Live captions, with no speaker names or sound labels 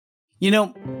You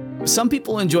know, some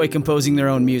people enjoy composing their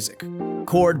own music,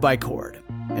 chord by chord,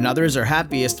 and others are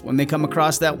happiest when they come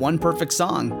across that one perfect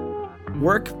song.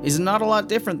 Work is not a lot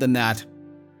different than that.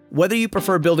 Whether you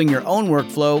prefer building your own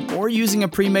workflow or using a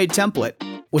pre-made template,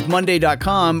 with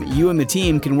Monday.com, you and the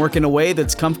team can work in a way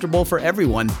that's comfortable for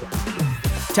everyone.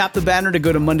 Tap the banner to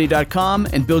go to Monday.com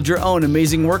and build your own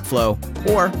amazing workflow,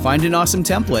 or find an awesome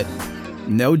template.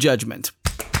 No judgment.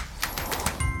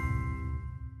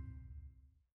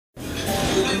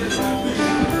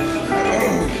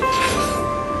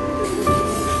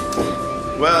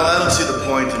 Well, I don't see the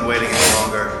point in waiting any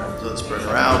longer, so let's bring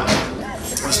her out.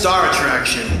 The star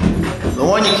attraction, the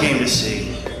one you came to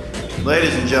see.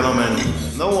 Ladies and gentlemen,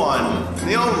 the one,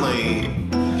 the only,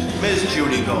 Miss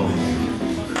Judy Gold.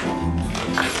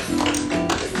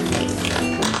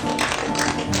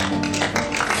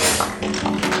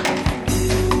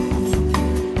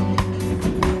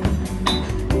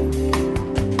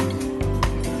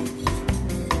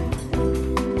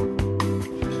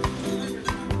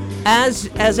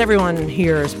 As everyone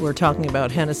hears, we're talking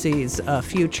about Hennessy's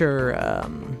future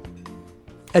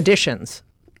additions.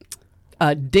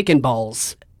 Dick and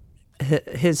balls.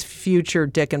 His future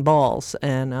dick and balls.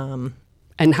 And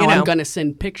how I'm going to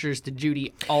send pictures to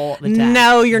Judy all the time.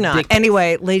 No, you're not. Dick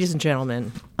Anyway, ladies and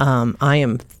gentlemen, I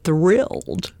am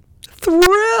thrilled.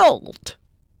 Thrilled.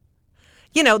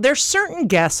 You know, there's certain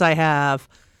guests I have.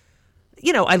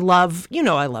 I love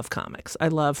comics.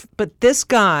 But this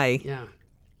guy. Yeah.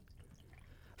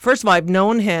 First of all, I've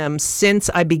known him since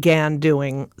I began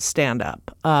doing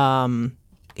stand-up.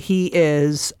 He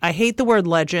is, I hate the word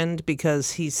legend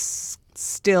because he's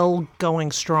still going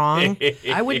strong.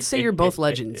 I would say you're both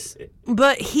legends.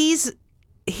 But he's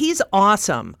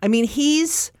awesome. I mean,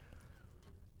 the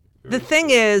thing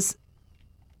is,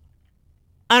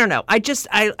 I don't know.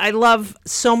 I love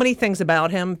so many things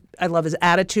about him. I love his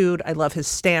attitude. I love his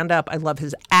stand-up. I love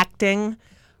his acting.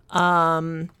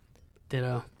 Ditto.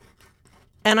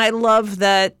 And I love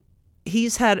that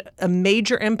he's had a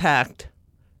major impact.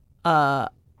 I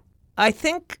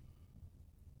think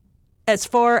as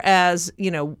far as,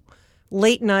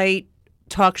 late night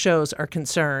talk shows are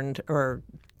concerned,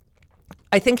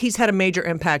 I think he's had a major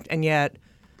impact and yet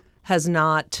has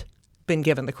not been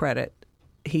given the credit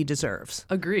he deserves.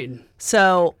 Agreed.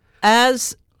 So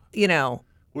as,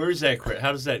 where is that credit?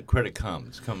 How does that credit come?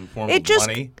 Does it come in form it of just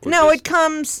money? it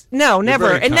comes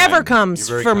never. It never comes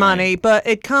for money, but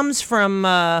it comes from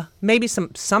maybe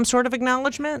some sort of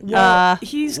acknowledgement. Well,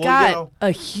 he's got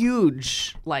a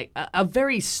huge, a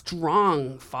very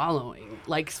strong following,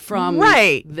 from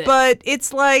right. But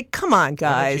it's like, come on,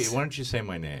 guys. Why don't you say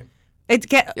my name?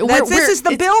 This is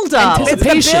the build up. It's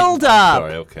the build up.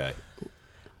 Sorry. Okay.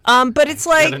 But it's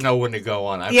like, I don't know when to go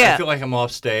on. I feel like I'm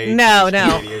off stage. No.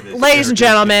 Ladies and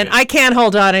gentlemen, I can't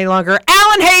hold on any longer.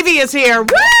 Alan Havey is here.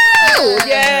 Woo!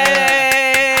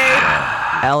 Yay!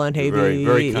 Alan Havey. Very,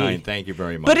 very kind. Thank you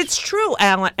very much. But it's true,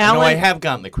 Alan. No, I have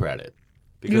gotten the credit.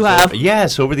 You have?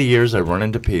 Yes. Over the years, I've run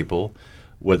into people,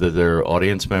 whether they're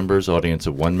audience members, audience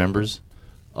of one members.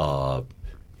 You're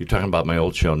talking about my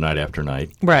old show, Night After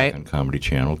Night. Right. On Comedy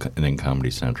Channel and then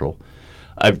Comedy Central.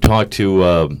 I've talked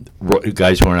to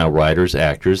guys who are now writers,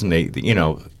 actors, and they,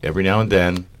 every now and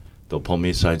then they'll pull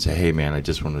me aside and say, "Hey, man, I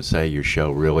just want to say your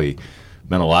show really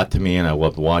meant a lot to me, and I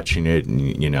loved watching it,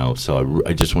 and so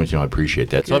I just want you to know I appreciate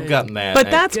that." So I've gotten that.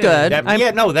 But that's good.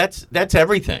 That's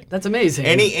everything. That's amazing.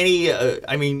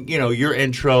 Your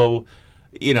intro,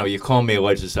 you call me a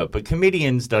legend and stuff, but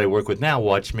comedians that I work with now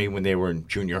watch me when they were in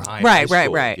junior high, right, high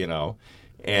school, right.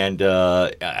 And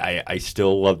I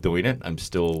still love doing it. I'm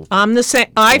the same.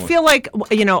 I feel like,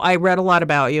 I read a lot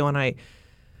about you, and I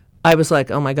was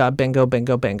like, oh my God, bingo,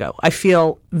 bingo, bingo. I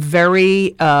feel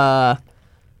very, what's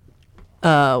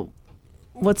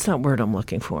that word I'm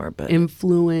looking for? But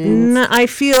influence. I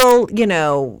feel,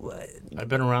 I've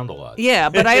been around a lot. Yeah,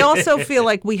 but I also feel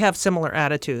like we have similar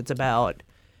attitudes about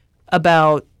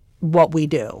what we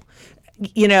do.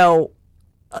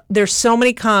 There's so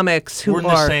many comics who we're in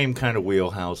the same kind of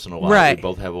wheelhouse and a lot. Right. We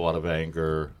both have a lot of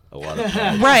anger, a lot of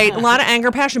passion. Right, a lot of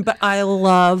anger, passion. But I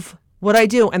love what I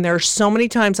do, and there are so many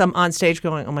times I'm on stage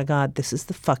going, "Oh my God, this is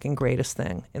the fucking greatest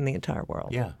thing in the entire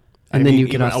world." Yeah. And then you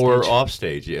get off stage. Or off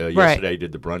stage. Yesterday I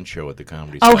did the brunch show at the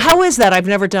Comedy Oh, Central. how is that? I've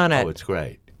never done it. Oh, it's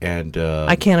great. And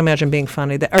I can't imagine being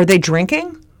funny. Are they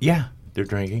drinking? Yeah. They're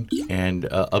drinking, and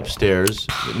upstairs,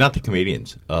 not the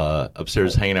comedians,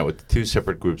 upstairs hanging out with two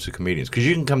separate groups of comedians. Because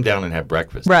you can come down and have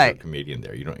breakfast. Right. There's a comedian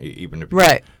there. You don't, even if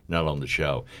you're not on the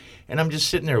show. And I'm just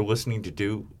sitting there listening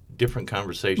to different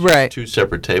conversations right. at two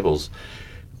separate tables.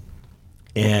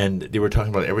 And they were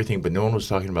talking about everything, but no one was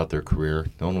talking about their career.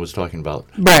 No one was talking about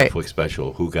Right. Netflix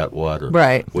special, who got what, or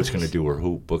Right. what's going to do, or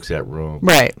who books that room.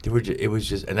 Right. It was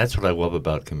just, and that's what I love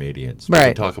about comedians. Right. We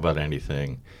can talk about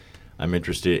anything. I'm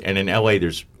interested, and in LA,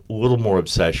 there's a little more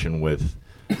obsession with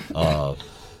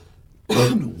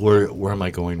where am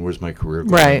I going? Where's my career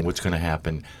going? Right. What's going to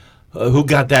happen? Who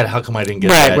got that? How come I didn't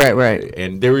get Right, that? right.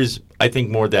 And there is, I think,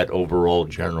 more of that overall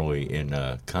generally in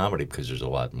comedy because there's a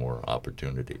lot more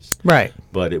opportunities. Right.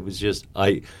 But it was just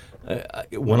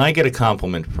when I get a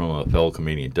compliment from a fellow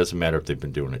comedian, it doesn't matter if they've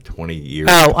been doing it 20 years.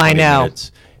 Oh, I 20 know.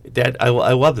 minutes, that I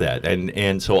love that,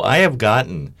 and so I have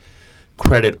gotten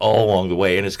credit all along the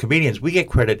way. And as comedians, we get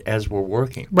credit as we're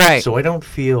working. Right. So I don't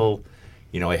feel,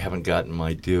 I haven't gotten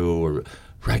my due or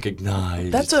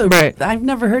recognized. That's Right. I've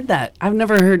never heard that. I've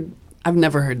never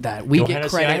heard that. We Johanna, get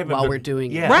see, I credit haven't while been- we're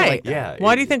doing Yeah. it. Right. Like that. Yeah.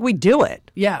 Why do you think we do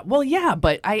it? Yeah. Well, yeah,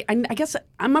 but I guess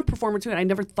I'm a performer too, and I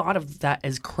never thought of that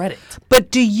as credit. But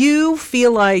do you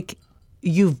feel like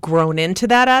you've grown into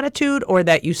that attitude or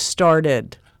that you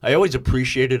started? I always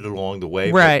appreciated it along the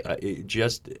way. Right. But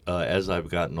just as I've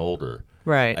gotten older,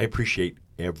 Right. I appreciate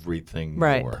everything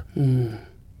Right. more.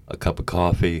 A cup of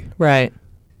coffee, Right.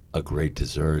 a great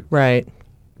dessert, Right.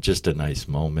 just a nice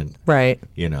moment. Right.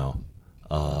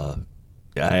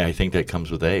 I think that comes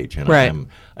with age, and Right.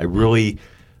 I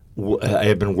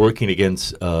have been working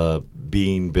against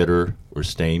being bitter or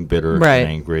staying bitter Right. and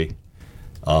angry.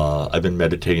 I've been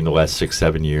meditating the last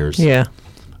 6-7 years. Yeah.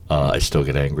 I still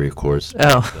get angry, of course.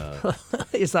 Oh.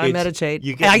 Yes, I it's- meditate.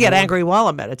 you get I get more- angry while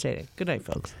I'm meditating. Good night,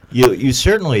 folks. You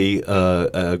certainly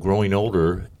growing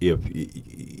older, if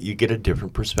you get a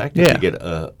different perspective. Yeah. You get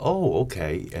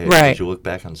okay, Right. as you look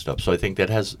back on stuff. So I think that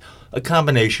has a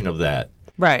combination of that,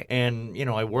 Right. and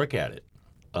I work at it.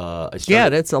 I Yeah,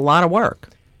 started it's a lot of work.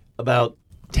 about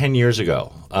 10 years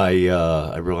ago.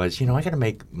 I realized I got to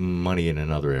make money in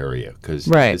another area because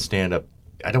Right. stand up.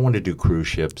 I don't want to do cruise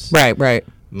ships. Right, right.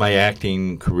 My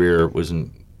acting career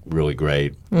wasn't really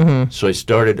great. Mm-hmm. So I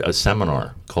started a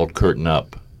seminar called Curtain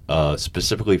Up,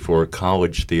 specifically for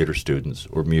college theater students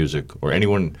or music or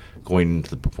anyone going into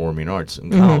the performing arts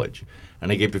in college.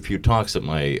 And I gave a few talks at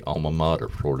my alma mater,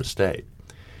 Florida State.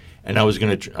 And I was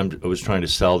I was trying to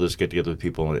sell this, get together with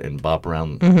people, and bop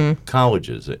around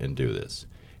colleges and do this.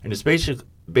 And it's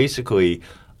basically,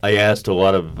 I asked a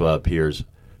lot of peers,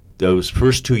 those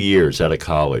first 2 years out of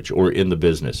college or in the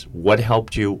business, what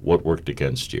helped you, what worked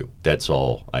against you? That's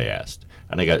all I asked.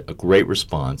 And I got a great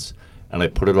response, and I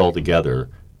put it all together,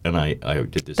 and I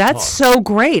did this That's talk. so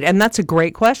great, and that's a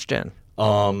great question.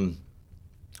 So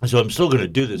I'm still going to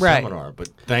do this Right. seminar, but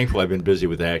thankfully I've been busy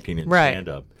with acting and Right.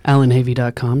 stand-up.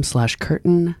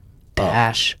 AlanHavey.com/curtain-up.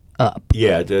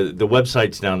 Yeah, the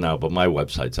website's down now, but my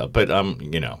website's up. But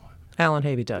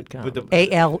AlanHavey.com. But the-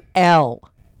 ALLAN.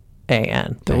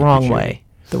 The Thank wrong you, way. Judy.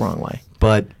 The wrong way.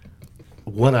 But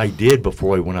what I did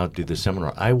before I went out to do the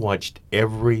seminar, I watched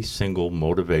every single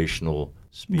motivational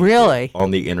speaker Really?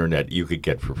 on the internet you could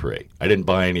get for free. I didn't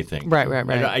buy anything. Right, right,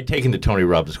 right. I'd taken the Tony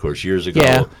Robbins course years ago.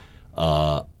 Yeah.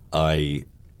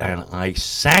 I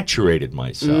saturated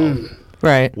myself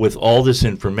Right. with all this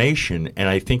information, and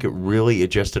I think it really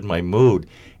adjusted my mood.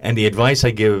 And the advice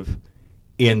I give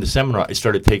in the seminar, I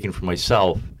started taking for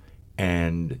myself,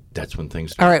 and that's when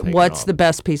things started All right. taking What's off. the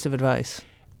best piece of advice?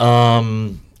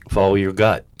 Follow your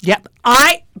gut. Yep.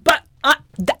 I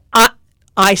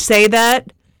say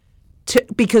that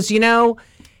because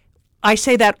I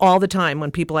say that all the time when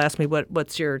people ask me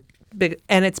what's your big,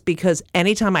 and it's because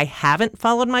anytime I haven't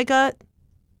followed my gut,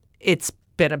 it's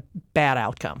been a bad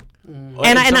outcome.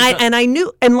 And I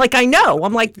knew, and like I know,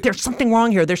 I'm like, there's something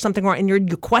wrong here. There's something wrong, and you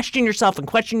question yourself,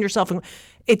 and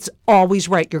it's always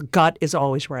right. Your gut is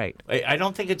always right. I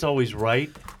don't think it's always right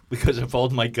because I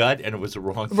followed my gut and it was the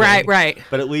wrong thing. Right.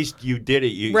 But at least you did it.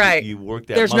 You worked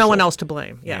that. There's no muscle. one else to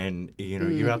blame. Yeah. And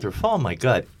you're out there following my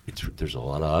gut. There's a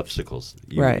lot of obstacles.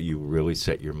 Right. You really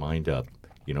set your mind up.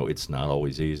 It's not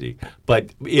always easy. But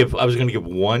if I was going to give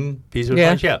one piece of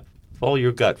advice, follow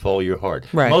your gut, follow your heart.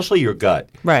 Right. Mostly your gut.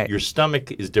 Right. Your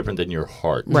stomach is different than your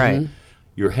heart. Right.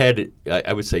 Your head,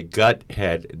 I would say gut,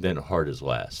 head, then heart is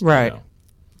last. Right.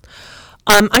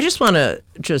 I just want to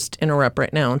interrupt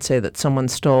right now and say that someone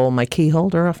stole my key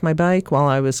holder off my bike while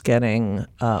I was at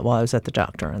the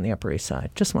doctor on the Upper East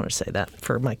Side. Just want to say that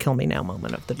for my kill me now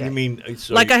moment of the day. You mean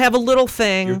so I have a little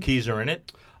thing. your keys are in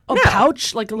it? A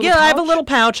pouch? Like a little pouch? I have a little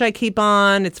pouch I keep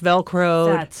on. It's Velcroed.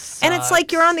 That and it's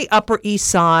like you're on the Upper East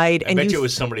Side. I and bet you it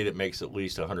was somebody that makes at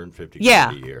least $150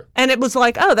 a year. And it was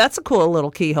like, oh, that's a cool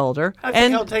little key holder. I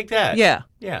think I'll take that. Yeah.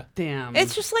 Yeah. Damn.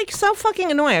 It's just like so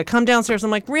fucking annoying. I come downstairs,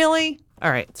 I'm like, really?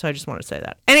 All right. So I just want to say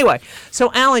that. Anyway,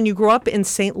 so Alan, you grew up in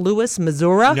St. Louis,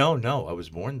 Missouri? No, I was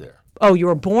born there. Oh, you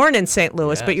were born in St.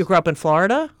 Louis, but Yes. you grew up in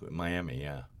Florida? Miami,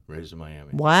 yeah. Raised in Miami.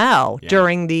 Wow. Yeah.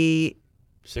 During the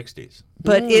 60s.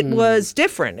 but it was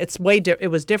different. It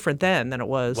was different then than it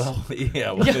was. Well,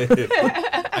 yeah.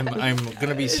 I'm going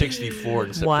to be 64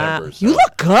 in September. wow. So You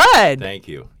look good. thank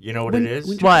you. You know what it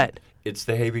is? What? It's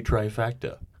the Havey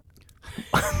trifecta.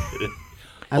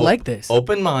 I like this.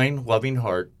 Open mind, loving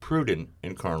heart, prudent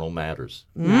in carnal matters.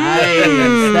 Nice.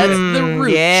 That's the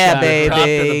root. Yeah, shot. baby. Top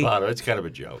to the bottom. It's kind of a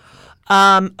joke.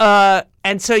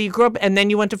 And so you grew up, and then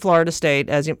you went to Florida State.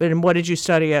 And what did you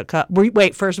study at?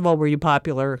 Wait, first of all, were you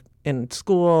popular in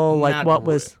school? Like, Not what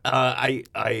was?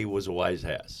 I was a wise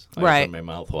ass. I Right. opened my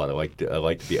mouth a lot. I like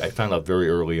to be. I found out very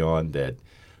early on that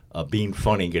being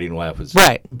funny and getting a laugh was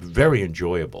Right. very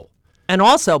enjoyable. And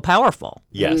also powerful.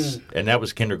 Yes, and that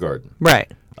was kindergarten.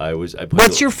 Right. I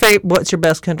played What's your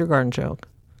best kindergarten joke?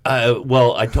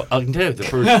 well, I can tell you the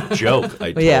first joke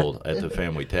I told Yeah. at the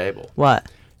family table. What?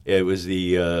 It was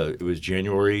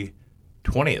January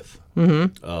 20th,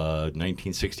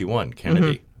 1961.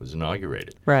 Kennedy was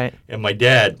inaugurated. Right. And my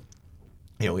dad,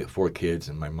 we have 4 kids,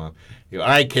 and my mom, all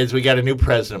right, kids, we got a new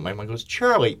president. My mom goes,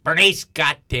 Charlie, Bernice,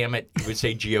 God damn it. He would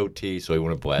say GOT, so he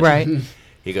wouldn't blast. Right.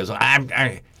 He goes,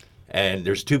 and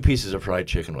there's 2 pieces of fried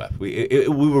chicken left. We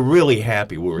were really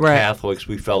happy. We were Right. Catholics.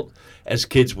 We felt, as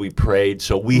kids, we prayed.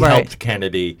 So we Right. helped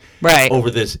Kennedy Right.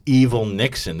 over this evil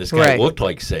Nixon. This guy Right. looked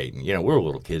like Satan. We were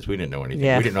little kids. We didn't know anything.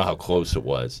 Yeah. We didn't know how close it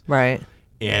was. Right.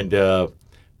 And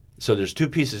so there's 2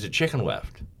 pieces of chicken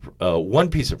left. 1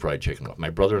 piece of fried chicken left. My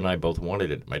brother and I both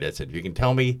wanted it. My dad said, if you can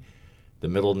tell me the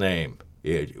middle name,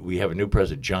 we have a new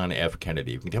president, John F.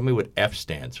 Kennedy. If you can tell me what F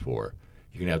stands for,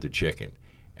 you can have the chicken.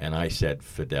 And I said,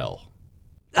 Fidel.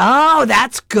 Oh,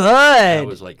 that's I good.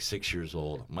 was like 6 years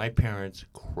old. My parents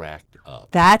cracked up.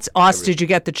 That's awesome. Did you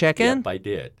get the chicken? Yep, I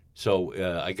did. So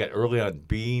I got early on,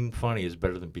 being funny is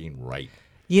better than being right.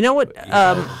 You know what?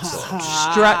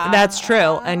 That's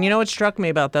true. And you know what struck me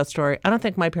about that story? I don't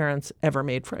think my parents ever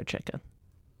made fried chicken.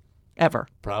 Ever.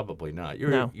 Probably not.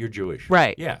 No. You're Jewish.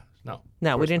 Right. Yeah. No.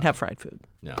 No, of we course didn't not. have fried food.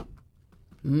 No.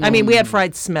 I mean, we had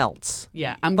fried smelts.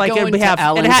 Yeah, I'm Like going it would to have.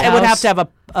 Alan's It would have house. to have a.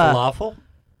 Falafel?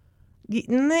 Not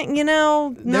not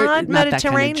that kind of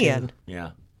Mediterranean. Jew.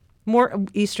 Yeah. More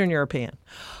Eastern European.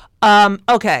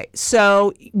 Okay,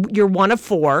 so you're one of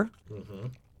 4. Mm-hmm.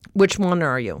 Which one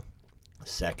are you?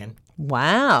 Second.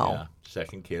 Wow. Yeah.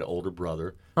 Second kid, older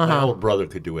brother. My older brother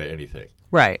could do anything.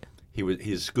 Right.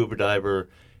 He's a scuba diver.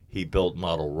 He built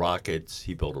model rockets.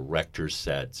 He built erector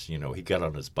sets. He got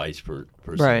on his bike for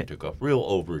Right. and took off. Real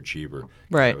overachiever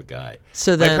Right. kind of a guy.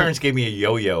 So My then- parents gave me a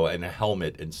yo-yo and a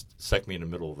helmet and stuck me in the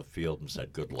middle of the field and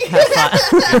said, "Good luck."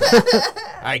 All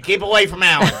right, keep away from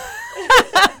Alan.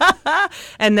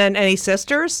 And then any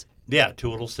sisters? Yeah, 2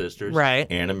 little sisters. Right.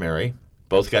 Anne and Mary.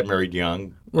 Both got married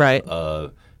young. Right.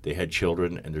 They had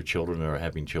children, and their children are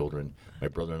having children. My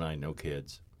brother and I, no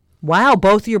kids. Wow,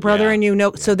 both your brother Yeah, and you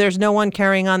know. So there's no one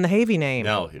carrying on the Havey name.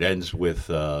 No, it ends with,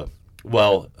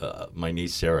 my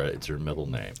niece Sarah, it's her middle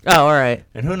name. Oh, all right.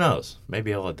 And who knows?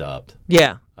 Maybe I'll adopt.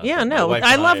 Yeah. Yeah, my no. wife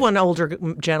I and love I- when older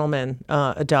gentlemen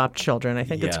adopt children. I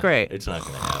think it's Yeah, great. It's not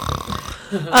going to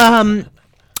happen.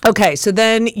 Okay, so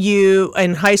then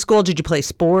in high school, did you play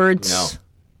sports? No.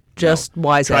 Just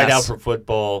wise Tried ass. out for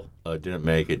football, didn't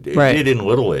make it. Right. Did in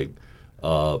Little League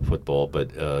football, but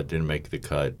didn't make the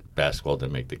cut. Basketball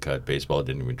didn't make the cut. Baseball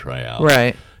didn't even try out.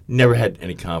 Right. Never had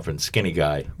any confidence. Skinny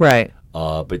guy. Right.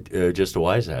 But just a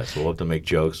wise ass. Love to make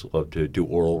jokes. Love to do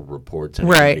oral reports. And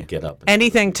Right. get up. And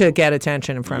Anything to get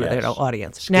attention in front of Yes. the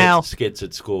audience. Skits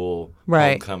at school.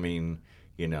 Right. Homecoming.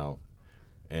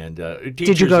 And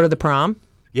Did you go to the prom?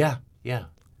 Yeah.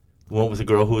 Went with a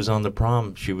girl who was on the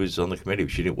prom. She was on the committee.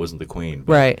 She wasn't the queen.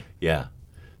 But Right. Yeah.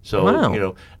 So,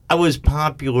 Wow. I was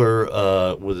popular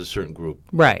with a certain group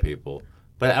Right. of people.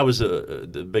 But I was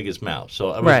the biggest mouth.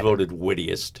 So I was Right. voted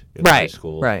wittiest in high Right.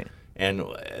 school. Right.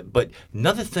 But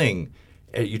another thing,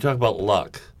 you talk about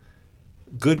luck.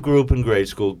 Good group in grade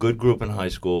school, good group in high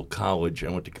school, college. I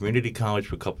went to community college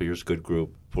for a couple of years, good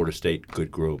group. Florida State,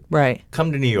 good group. Right.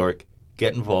 Come to New York,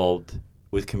 get involved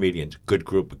with comedians, good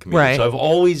group of comedians. Right. So I've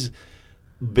always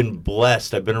been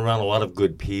blessed. I've been around a lot of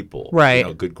good people.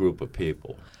 Right. Good group of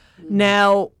people.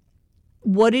 Now,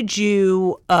 what did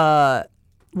you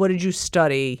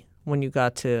study when you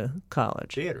got to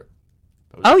college? Theater.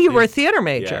 Oh, you were a theater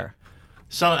major.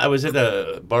 So I was at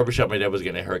a barbershop. My dad was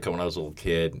getting a haircut when I was a little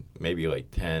kid, maybe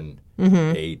like 10,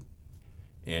 Mm-hmm. 8.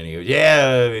 And he goes,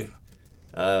 yeah,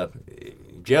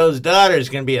 Joe's daughter is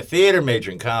going to be a theater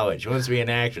major in college. She wants to be an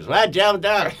actress. What, Joe's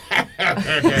daughter? And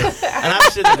I'm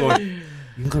sitting there going,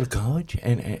 You can go to college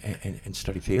and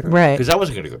study theater? Right. Because I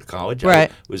wasn't going to go to college.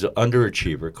 Right. I was an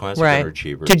underachiever, classic Right.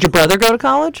 underachiever. Did your brother go to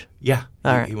college? Yeah.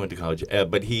 All he, right. he went to college.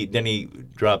 But he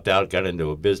dropped out, got into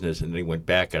a business, and then he went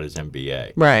back, got his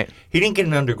MBA. Right. He didn't get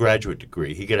an undergraduate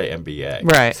degree. He got an MBA.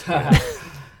 Right.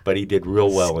 But he did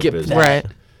real well Skip in business. Right.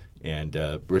 And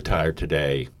retired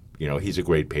today. You know, he's a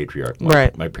great patriarch.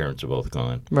 Right. My parents are both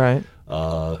gone. Right.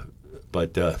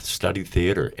 But studied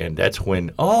theater. And that's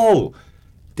when,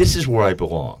 this is where I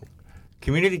belong.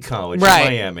 Community college Right. in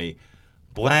Miami,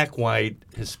 black, white,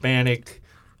 Hispanic,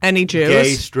 Any Jews?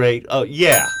 gay, straight. Oh,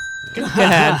 yeah. Go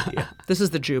ahead. This is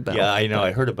the Jew Belt. Yeah, I know.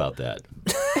 I heard about that.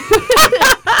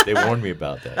 They warned me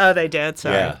about that. Oh, they did?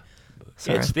 Sorry. Yeah.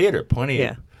 Sorry. It's theater, plenty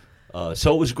Yeah. of.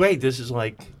 So it was great. This is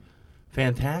like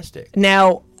fantastic.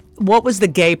 Now, what was the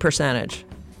gay percentage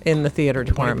in the theater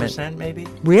department? 20% maybe?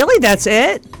 Really? That's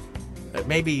it?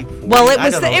 Maybe. Well, it I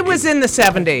was don't know. it was in the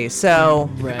 70s, so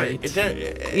Right.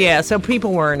 yeah, so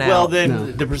people weren't out. Well, then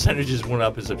No. the percentages went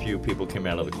up as a few people came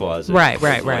out of the closet. Right, as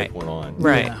right, life right. Went on.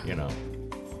 Right. Yeah. You know.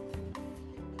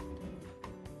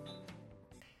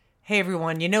 Hey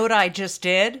everyone, you know what I just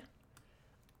did?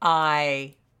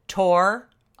 I tore,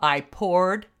 I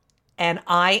poured, and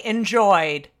I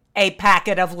enjoyed a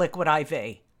packet of Liquid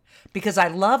IV. Because I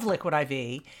love Liquid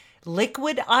IV.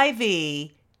 Liquid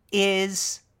IV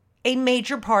is a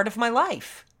major part of my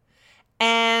life.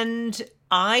 And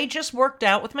I just worked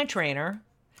out with my trainer,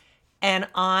 and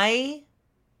I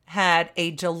had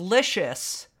a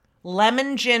delicious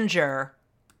lemon ginger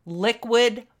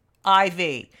Liquid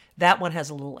IV. That one has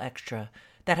a little extra.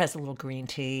 That has a little green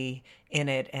tea in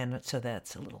it, and so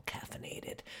that's a little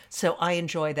caffeinated. So I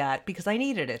enjoy that because I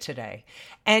needed it today.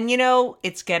 And you know,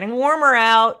 it's getting warmer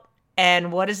out,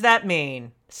 and what does that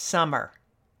mean? Summer.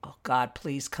 Oh God,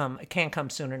 please come. It can't come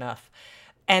soon enough.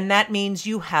 And that means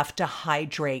you have to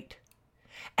hydrate.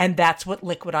 And that's what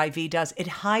Liquid IV does. It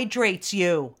hydrates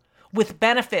you with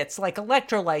benefits like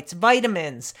electrolytes,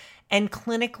 vitamins, and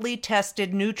clinically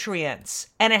tested nutrients.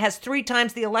 And it has 3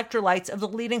 times the electrolytes of the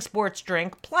leading sports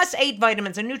drink, plus 8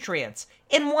 vitamins and nutrients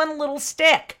in one little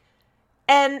stick.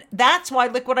 And that's why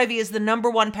Liquid IV is the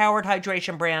 #1 powered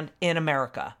hydration brand in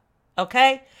America.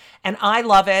 Okay? And I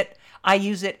love it. I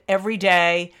use it every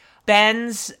day.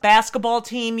 Ben's basketball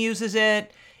team uses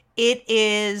it. It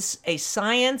is a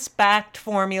science-backed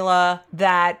formula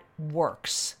that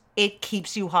works. It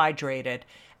keeps you hydrated.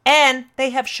 And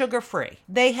they have sugar-free.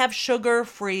 They have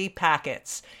sugar-free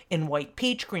packets in white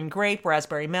peach, green grape,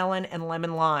 raspberry melon, and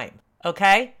lemon lime.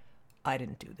 Okay? I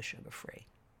didn't do the sugar-free.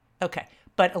 Okay.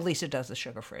 But at least it does the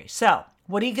sugar-free. So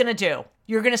what are you going to do?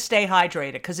 You're going to stay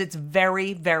hydrated because it's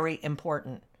very, very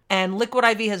important. And Liquid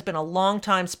IV has been a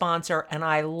long-time sponsor, and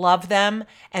I love them,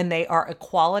 and they are a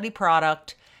quality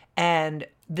product. And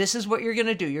this is what you're going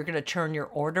to do. You're going to turn your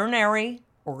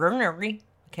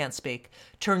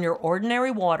turn your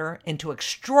ordinary water into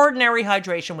extraordinary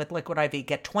hydration with Liquid IV.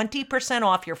 Get 20%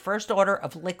 off your first order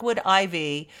of Liquid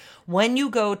IV when you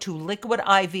go to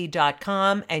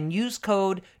liquidiv.com and use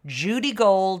code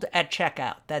JudyGold at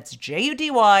checkout. That's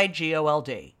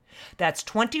JUDYGOLD. That's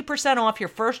 20% off your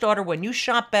first order when you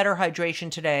shop Better Hydration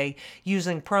today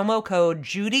using promo code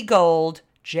JudyGold,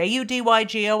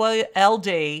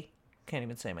 JUDYGOLD, can't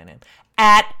even say my name,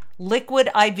 at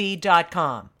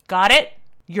liquidiv.com. Got it?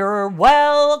 You're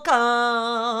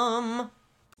welcome.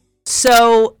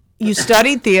 So you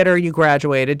studied theater, you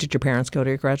graduated. Did your parents go to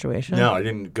your graduation? No, I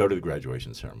didn't go to the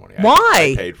graduation ceremony.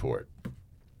 Why? I paid for it.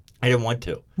 I didn't want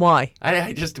to. Why?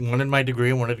 I just wanted my degree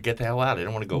and wanted to get the hell out. I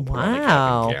didn't want to go put on Wow.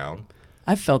 makeup and gown.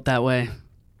 I felt that way.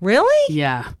 Really?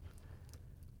 Yeah.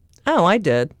 Oh, I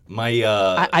did. My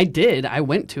I did. I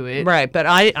went to it. Right, but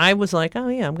I was like, oh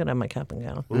yeah, I'm going to have my cap and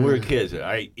gown. when we were kids,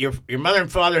 your mother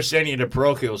and father sent you to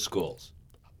parochial schools,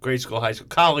 grade school, high school,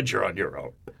 college. You're on your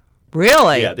own.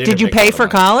 Really? Yeah, they Did didn't you make pay a lot for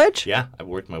of money. college? Yeah, I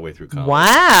worked my way through college.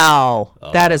 Wow.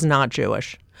 That is not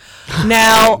Jewish.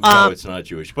 Now, No, it's not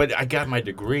Jewish. But I got my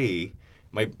degree.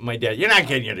 My dad, you're not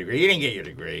getting your degree. You didn't get your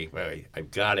degree. Well, I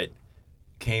got it.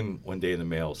 Came one day in the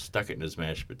mail, stuck it in his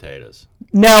mashed potatoes.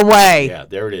 no way. Yeah,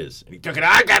 there it is. And he took it.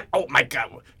 Oh my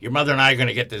God, your mother and I are going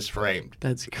to get this framed.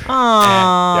 That's great. And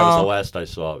that was Aww. the last I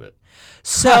saw of it.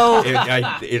 So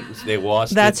They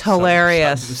lost that's it. Something-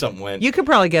 hilarious. Something went. You could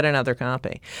probably get another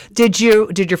copy. Did your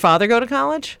father go to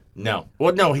college? No.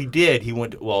 Well, no, he did. He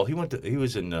went. He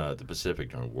was in the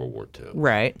Pacific during World War II.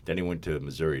 Right. Then he went to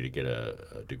Missouri to get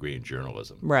a degree in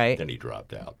journalism. Right. Then he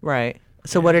dropped out. Right.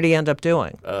 So what did he end up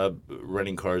doing?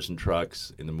 Renting cars and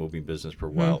trucks in the movie business for a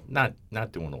while. Not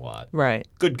doing a lot. Right.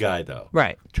 Good guy though.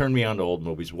 Right. Turned me on to old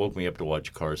movies. Woke me up to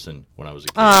watch Carson when I was a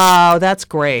kid. Oh, that's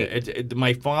great.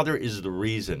 My father is the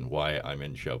reason why I'm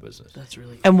in show business. That's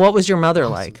really And what was your mother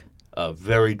like? A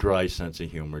very dry sense of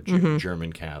humor.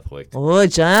 German Catholic. Oh,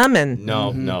 German.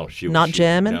 No, she was Not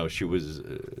German? No, she was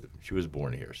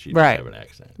born here. She Right. didn't have an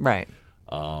accent. Right.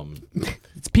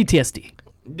 it's PTSD.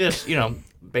 Just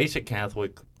basic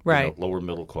Catholic. Right. Lower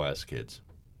middle class kids.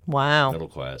 Wow. Middle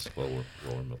class, lower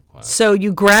middle class. So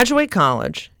you graduate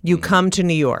college. You come to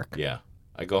New York. Yeah.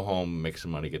 I go home, make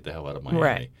some money, get the hell out of Miami.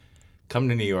 Right. Come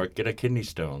to New York, get a kidney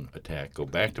stone attack, go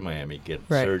back to Miami, get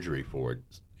Right. surgery for it.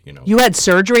 You had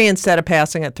surgery instead of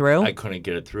passing it through? I couldn't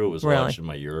get it through. It was Really? lodged in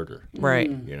my ureter. Right.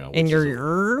 In which your is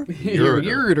ureter?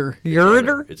 ureter.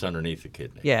 Ureter? It's underneath the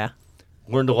kidney. Yeah.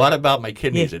 Learned a lot about my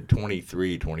kidneys at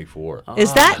 23, 24.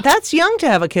 Is that's young to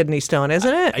have a kidney stone,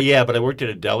 isn't it? Yeah, but I worked at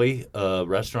a deli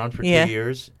restaurant for Yeah. 2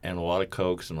 years, and a lot of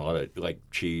Cokes and a lot of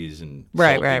cheese and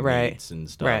Right, salty right. meats and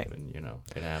stuff, Right. and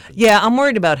it happens. Yeah, I'm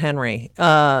worried about Henry.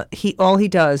 All he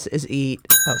does is eat.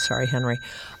 Oh, sorry, Henry.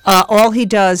 All he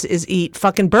does is eat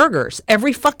fucking burgers.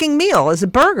 Every fucking meal is a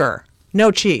burger,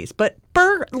 no cheese, but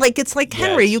burger. It's like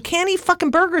Henry. Yes. You can't eat fucking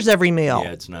burgers every meal.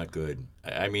 Yeah, it's not good.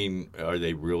 I mean, are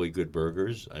they really good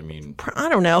burgers? I mean, I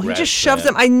don't know. He Rat just shoves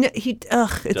fat. them. It's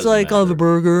Doesn't like matter. the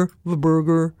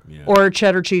burger, Yeah. or a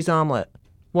cheddar cheese omelet.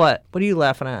 What? What are you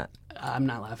laughing at? I'm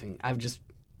not laughing. I've just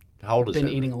how old is been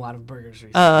Henry? eating a lot of burgers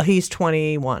recently. He's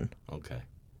 21. Okay.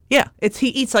 Yeah, he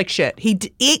eats like shit. He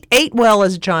ate well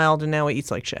as a child, and now he eats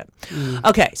like shit.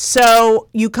 Okay, so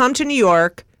you come to New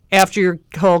York after your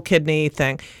whole kidney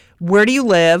thing. Where do you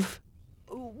live?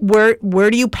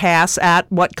 Where do you pass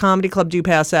at? What comedy club do you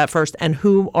pass at first? And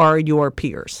who are your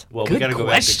peers? Well, we Good got to go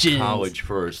back questions. to college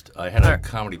first. I had a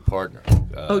comedy partner.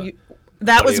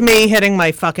 That was buddy of me hitting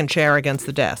my fucking chair against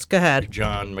the desk. Go ahead.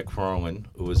 John McFarlane,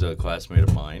 who was a classmate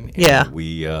of mine. And Yeah.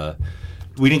 we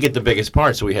didn't get the biggest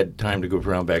part, so we had time to go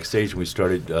around backstage, and we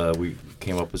started. We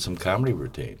came up with some comedy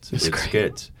routines, with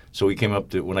skits. So we came up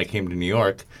to when I came to New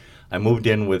York. I moved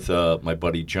in with my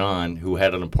buddy John, who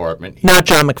had an apartment. Not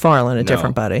John McFarlane, a No,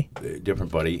 different buddy.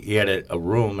 Different buddy. He had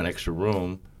an extra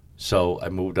room. So I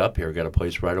moved up here, got a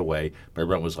place right away. My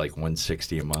rent was like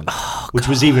 $160 a month, which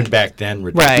was even back then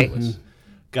ridiculous.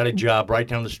 Got a job right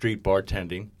down the street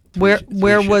bartending. Where Three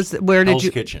did Hell's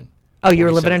you? Kitchen. Oh, you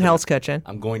were living in 47th. Hell's Kitchen.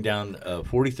 I'm going down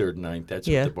 43rd and 9th. That's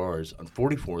Yeah. where the bars. On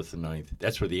 44th and 9th,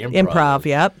 that's where the improv. Improv, is.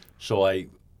 yep. So I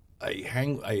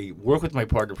work with my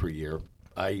partner for a year.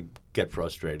 I get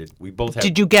frustrated. We both have.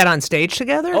 Did you get on stage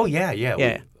together? Oh yeah.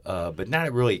 Yeah. But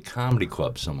not really comedy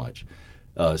club so much.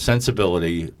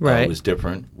 Sensibility Right. was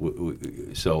different.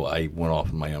 So I went off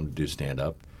on my own to do stand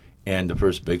up, and the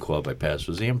first big club I passed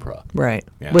was the Improv. Right.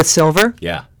 Yeah. With Silver?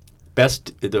 Yeah,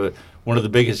 one of the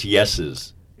biggest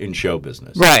yeses in show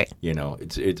business. Right.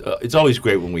 It's always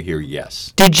great when we hear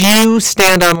yes. Did you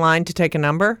stand online to take a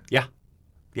number? Yeah.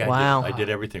 Yeah, Wow. I did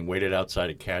everything. Waited outside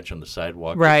a catch on the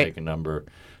sidewalk Right. to take a number,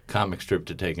 comic strip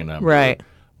to take a number. Right.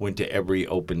 Went to every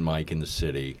open mic in the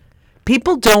city.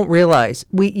 People don't realize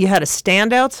you had to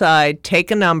stand outside,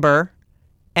 take a number,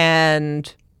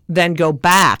 and then go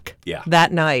back Yeah.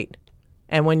 that night.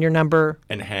 And when your number,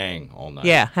 And hang all night.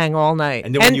 hang all night.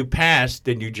 And then when you pass,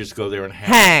 then you just go there and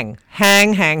hang.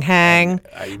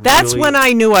 I That's really- when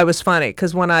I knew I was funny,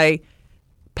 because when I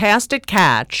passed at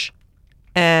catch,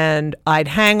 and I'd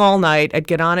hang all night, I'd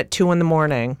get on at 2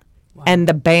 a.m, and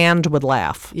the band would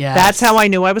laugh. Yes. That's how I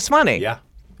knew I was funny. Yeah,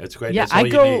 that's great. Yeah, That's all I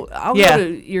you go. need. I'll Yeah. go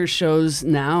to your shows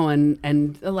now,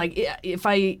 and like if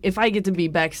I get to be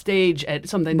backstage at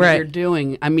something Right. that you're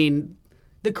doing, I mean,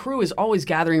 the crew is always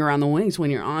gathering around the wings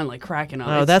when you're on, like cracking up.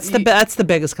 Oh, It's- that's the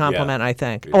biggest compliment, I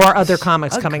think. Or other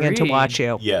comics coming in to Agreed. watch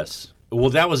you. Yes. Well,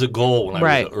 that was a goal when I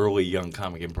Right. was an early young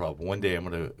comic improv. One day I'm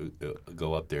going to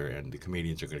go up there and the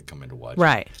comedians are going to come in to watch.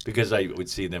 Right. Because I would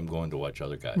see them going to watch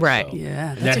other guys. Right. So. Yeah,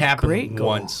 And that's that a happened great goal.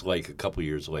 once, like a couple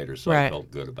years later, so I Right. felt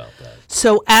good about that.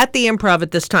 So at the Improv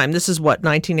at this time, this is what,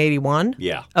 1981?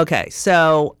 Yeah. Okay,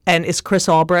 so, and is Chris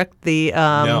Albrecht the...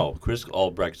 No, Chris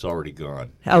Albrecht's already gone.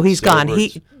 Oh, he's gone.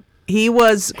 Silver's, He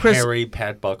was Chris... Harry,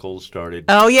 Pat Buckles started.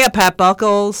 Oh, yeah, Pat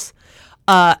Buckles.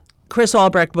 Chris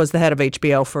Albrecht was the head of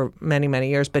HBO for many, many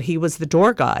years, but he was the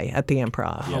door guy at the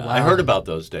Improv. Yeah, I heard about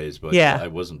those days, but Yeah. I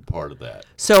wasn't part of that.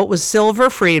 So it was Silver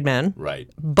Friedman, Right.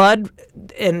 Bud,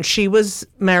 and she was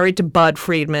married to Bud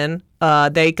Friedman.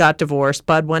 They got divorced.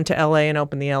 Bud went to L.A. and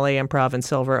opened the L.A. Improv, and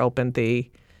Silver opened the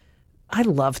I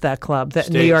love that club, the New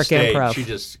Stayed- York stayed. Improv. She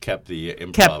just kept the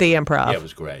improv. Kept the improv. Yeah, it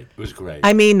was great. It was great.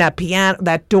 I mean, that piano,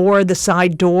 that door, the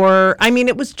side door. I mean,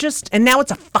 it was just, and now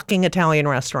it's a fucking Italian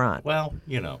restaurant. well,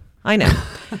 you know, I know.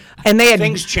 And they had,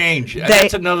 things change.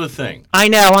 That's another thing. I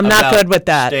know, I'm not about good with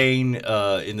that. Staying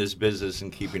in this business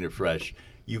and keeping it fresh.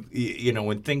 You know,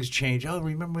 when things change. Oh,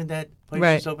 remember when that place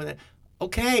Right. was open there?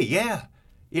 Okay, yeah.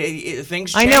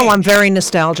 Things I change. know, I'm very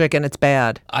nostalgic and it's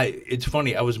bad. It's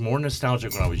funny. I was more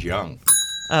nostalgic when I was young.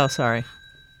 Oh, sorry.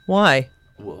 Why?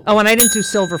 Well, Oh, and I didn't do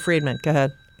Silver Friedman. Go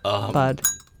ahead, Bud.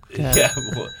 yeah.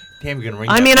 Well, damn, you're gonna ring.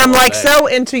 I that mean, bell I'm all like day. so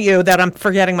into you that I'm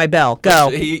forgetting my bell. Go.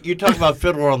 You talk about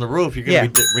Fiddler on the Roof. You're gonna Yeah.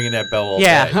 be ringing that bell all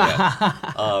Yeah. day.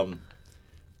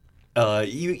 Yeah.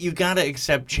 You gotta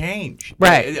accept change,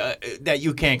 Right. That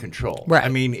you can't control. Right. I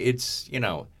mean, it's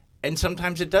and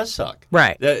sometimes it does suck.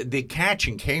 Right. The Catch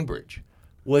in Cambridge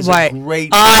was Right. a great.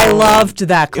 I room. loved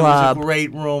that club. It was a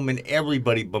great room, and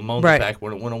everybody bemoaned Right. the fact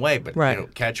when it went away. But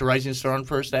Right. Catch a Rising Star on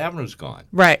First Avenue's gone.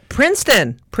 Right.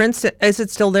 Princeton. Is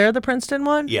it still there, the Princeton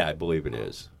one? Yeah, I believe it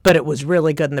is. But it was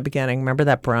really good in the beginning. Remember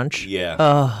that brunch? Yeah.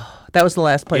 That was the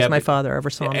last place Yeah, my but- father ever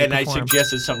saw me And I perform.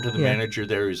 suggested something to the Yeah. manager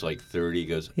there. He's like 30. He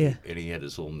goes, Yeah. and he had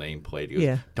his little nameplate. He goes,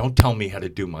 Yeah. don't tell me how to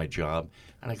do my job.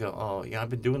 And I go, oh, yeah, I've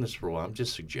been doing this for a while. I'm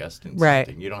just suggesting Right.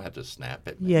 something. You don't have to snap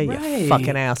it. Yeah, you Right.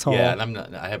 fucking asshole. Yeah, and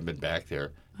I haven't been back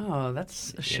there. Oh,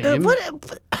 that's a Uh, shame.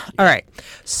 All right.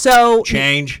 So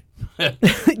Change.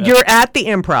 you're at the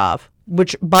Improv,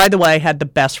 which, by the way, had the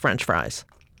best French fries.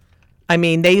 I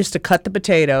mean, they used to cut the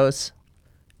potatoes.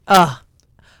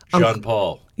 Jean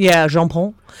Paul, Yeah, Jean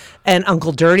Paul. And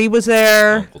Uncle Dirty was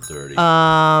there. Uncle Dirty.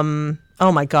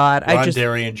 Oh, my God. Ron I just,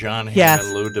 Darien, John Hammond, Yes.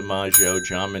 Lou DiMaggio,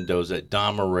 John Mendoza,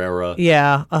 Dom Herrera,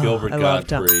 yeah. Oh, Gilbert I loved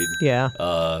them. Gottfried. Yeah.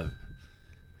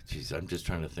 Geez, I'm just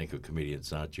trying to think of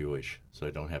comedians not Jewish, so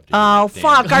I don't have to. Oh, Damn.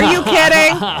 fuck. Are you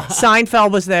kidding?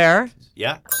 Seinfeld was there.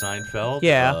 Yeah, Seinfeld.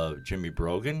 Yeah. Jimmy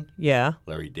Brogan, Yeah.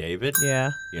 Larry David.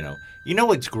 Yeah. You know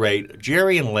what's great?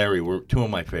 Jerry and Larry were two of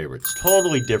my favorites.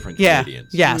 Totally different Yeah.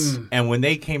 comedians. Yes. And when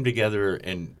they came together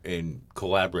and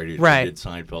collaborated Right. and did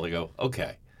Seinfeld, I go,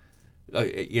 okay, It's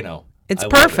I love it.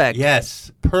 perfect.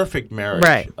 Yes, perfect marriage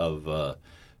Right. of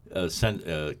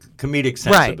comedic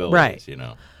sensibilities. right.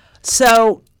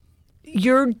 So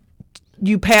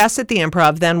you pass at the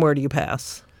Improv, then where do you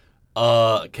pass?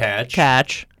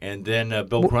 Catch. And then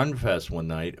Bill Grunfest one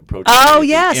night approached Oh,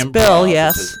 me at the yes, Improv Bill, and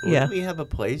yes, says, yeah. We have a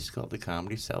place called the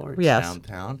Comedy Cellar. It's Yes.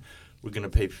 downtown. We're going to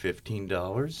pay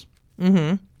 $15.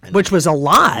 Which was a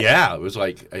lot. Yeah, it was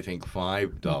like I think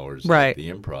 $5 Right. at the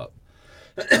Improv.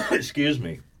 Excuse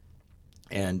me.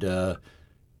 And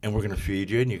we're gonna feed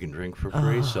you, and you can drink for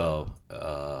free. So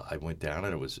I went down,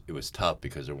 and it was tough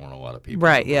because there weren't a lot of people.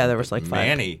 Right, in the yeah, room. there was But like five.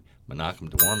 Manny Menachem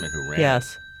Dorman, who ran it,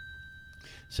 Yes.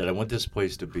 said, "I want this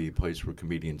place to be a place where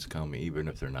comedians come, even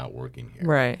if they're not working here."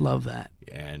 Right. Love that.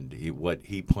 And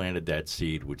he planted that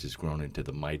seed, which has grown into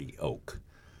the mighty oak.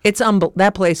 It's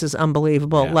that place is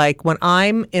unbelievable. Yeah. Like when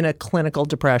I'm in a clinical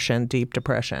depression, deep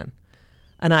depression,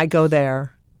 and I go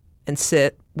there and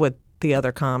sit with the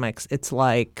other comics, it's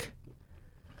like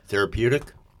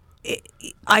Therapeutic.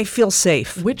 I feel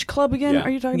safe. Which club again Yeah. are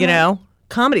you talking You about? know,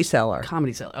 Comedy Cellar.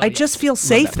 Comedy Cellar. Oh, I yeah. just feel Love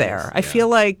safe that there. place. I feel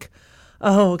like,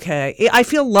 oh, okay. I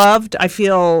feel loved. I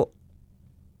feel,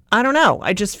 I don't know.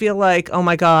 I just feel like, oh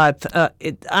my God, I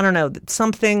don't know.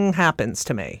 Something happens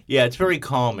to me. Yeah, it's very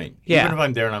calming. Yeah. Even if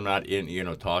I'm there and I'm not in,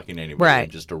 talking to anybody, Right. I'm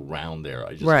just around there.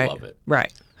 I just Right. love it.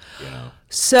 Right. You know.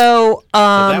 So,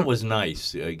 But that was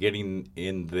nice, getting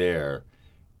in there,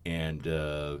 and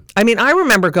I mean, I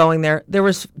remember going there. There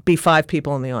was be 5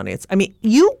 people in the audience. I mean,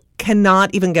 you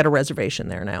cannot even get a reservation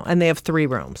there now, and they have 3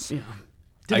 rooms. Did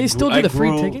they still do the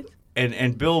free ticket?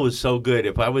 And Bill was so good.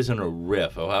 If I was in a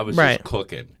riff, if I was Right. just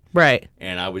cooking, Right.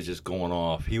 and I was just going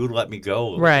off, he would let me go. A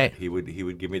little Right. bit. He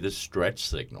would give me this stretch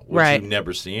signal, which Right. you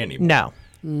never see anymore. No.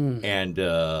 And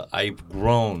I've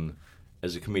grown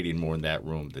as a comedian more in that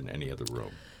room than any other room.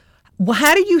 Well,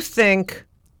 how do you think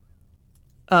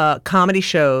comedy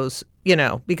shows,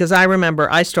 because I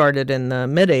remember I started in the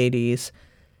mid 80s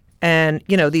and,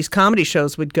 these comedy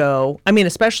shows would go, I mean,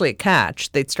 especially at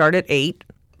Catch, they'd start at 8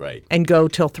 Right. and go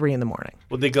till 3 in the morning.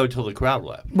 Well, they go till the crowd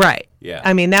left. Right. Yeah.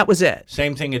 I mean, that was it.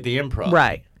 Same thing at the Improv.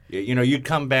 Right. You'd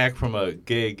come back from a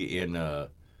gig in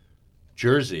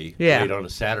Jersey Yeah. late on a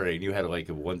Saturday, and you had like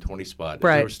a 120 spot. And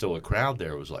Right. there was still a crowd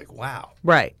there. It was like, wow.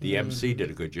 Right. The MC did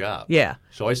a good job. Yeah.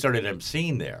 So I started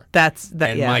emceeing there. And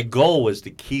And my goal was to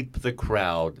keep the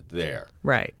crowd there.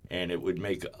 Right. And it would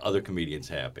make other comedians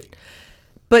happy.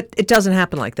 But it doesn't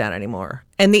happen like that anymore.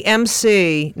 And the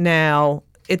MC now,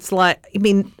 it's like, I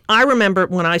mean, I remember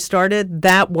when I started,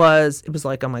 it was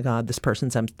like, oh my God, this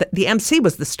person's the MC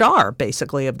was the star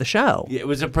basically of the show. Yeah, it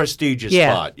was a prestigious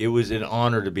Yeah. spot. It was an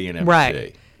honor to be an MC.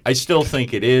 Right. I still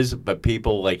think it is, but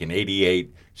people like in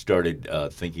 '88 started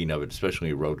thinking of it,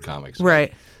 especially road comics.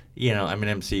 Right. You know, I'm an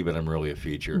MC, but I'm really a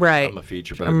feature. Right. I'm a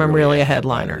feature, but I'm really a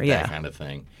headliner, that yeah. kind of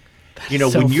thing. You know,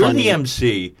 so when you're funny. the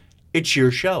MC, it's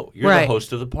your show. You're Right. the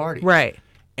host of the party. Right.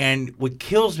 And what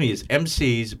kills me is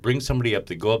MCs bring somebody up,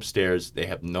 they go upstairs, they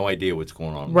have no idea what's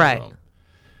going on in Right. the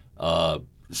room.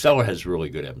 Stellar has really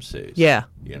good MCs. Yeah.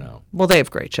 You know, Well, they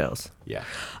have great shows. yeah.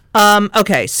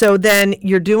 Okay, so then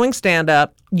you're doing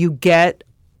stand-up. You get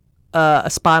a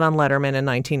spot on Letterman in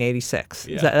 1986.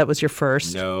 Yeah. That was your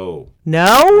first? No.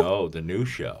 No? No, the new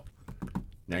show.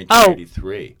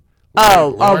 1983.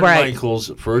 Oh, Lorne right.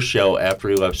 Michaels' first show after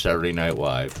he left Saturday Night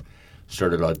Live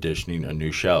started auditioning a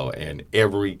new show, and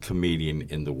every comedian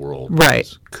in the world Right.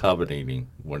 was coveting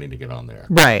wanting to get on there.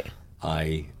 Right.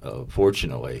 I,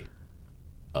 fortunately,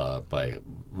 by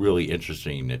really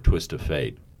interesting twist of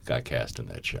fate, got cast in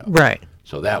that show. Right.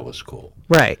 So that was cool.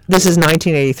 Right. This is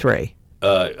 1983.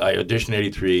 I auditioned in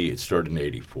 83. It started in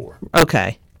 84.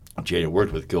 Okay. Jay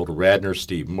worked with Gilda Radner,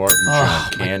 Steve Martin,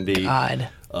 John Candy, God.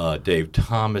 Dave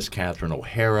Thomas, Catherine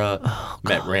O'Hara,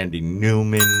 met Randy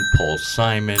Newman, Paul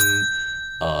Simon.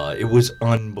 It was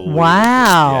unbelievable.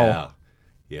 Wow.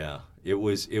 Yeah. It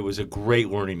was a great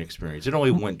learning experience. It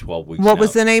only went 12 weeks. What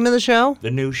was now. the name of the show?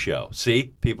 The new show.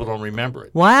 See, people don't remember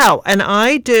it. Wow. And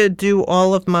I did do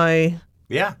all of my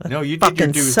Yeah, no, you did your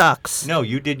fucking due. sucks. No,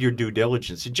 you did your due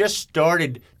diligence. It just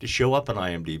started to show up on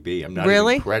IMDb. I'm not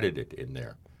Really? even credited in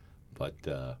there, but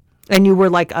And you were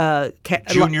like a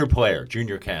junior player,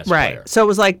 junior cast right. player. So it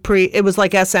was like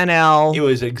SNL. It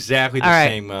was exactly the All right.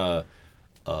 same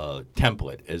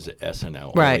template as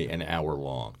SNL, Right. only an hour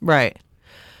long. Right.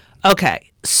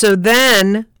 Okay. So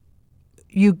then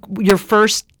your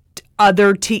first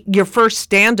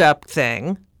stand-up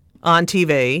thing on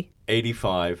TV.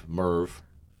 85, Merv.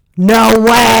 No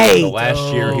way. The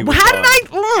last year he was How did on-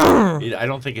 I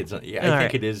don't think it's. Yeah, I All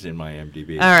think right. it is in my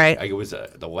IMDb. All right. It was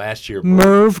the last year.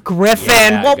 Merv Griffin.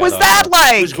 Yeah, I what got was on that there.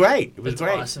 like? It was great. It was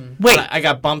great. Awesome. Wait. I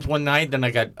got bumped one night, then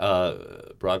I got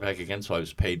brought back again, so I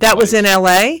was paid. That was twice. in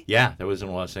L.A.? Yeah, that was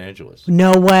in Los Angeles.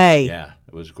 No way. Yeah,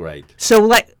 it was great. So,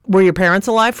 like, were your parents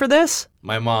alive for this?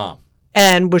 My mom.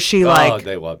 And was she Oh, like,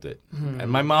 they loved it. And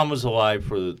my mom was alive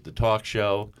for the talk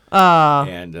show uh,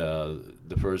 and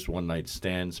the first one night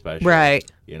stand special. Right.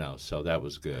 You know, so that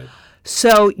was good.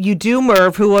 so you do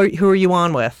Merv? Who are you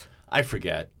on with? I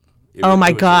forget. It Oh was- my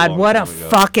it was God! long What a time ago.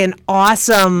 fucking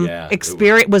awesome Yeah, it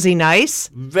experience. Was he nice?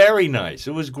 Very nice.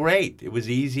 It was great. It was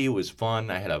easy. It was fun.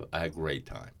 I had a great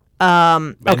time.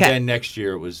 And Okay. then next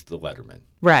year it was the Letterman.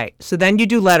 Right. So then you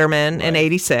do Letterman in Right.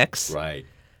 '86. Right.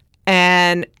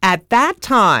 And at that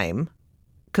time,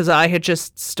 because I had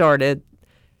just started,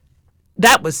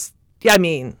 that was, I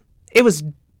mean, it was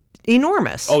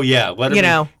enormous. Oh yeah, Letterman You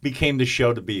know. became the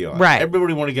show to be on. Right.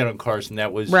 Everybody wanted to get on Carson.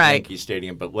 That was Right. Yankee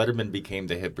Stadium, but Letterman became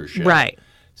the hipper show. Right.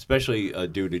 Especially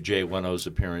due to Jay Leno's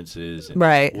appearances. And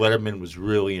Right. Letterman was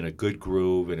really in a good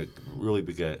groove, and it really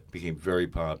became very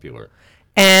popular.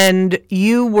 And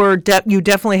you were, you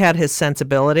definitely had his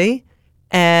sensibility.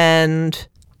 And,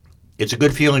 It's a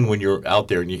good feeling when you're out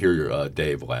there and you hear your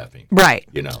Dave laughing. right.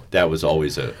 You know, that was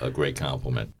always a great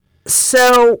compliment.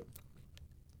 So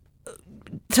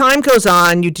time goes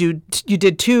on. You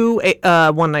did two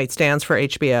one night stands for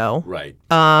HBO. Right.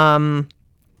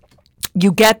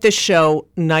 You get this show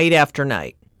night after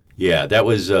night. Yeah, that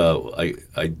was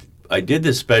I did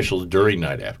this special during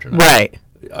Night After Night. Right.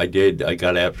 I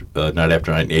got after Night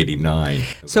After Night in '89.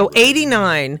 So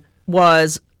 '89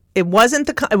 it wasn't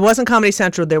Comedy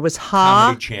Central. There was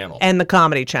Comedy Channel. and the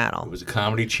Comedy Channel. It was a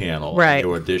comedy channel. Right. And you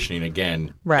were auditioning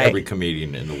again. Right. Every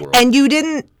comedian in the world. And you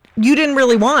didn't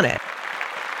really want it.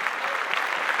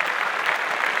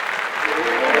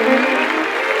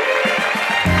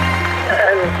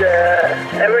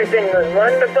 And everything was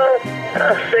wonderful.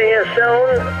 I'll see you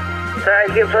soon.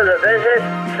 Thank you for the visit.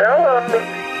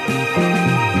 So long.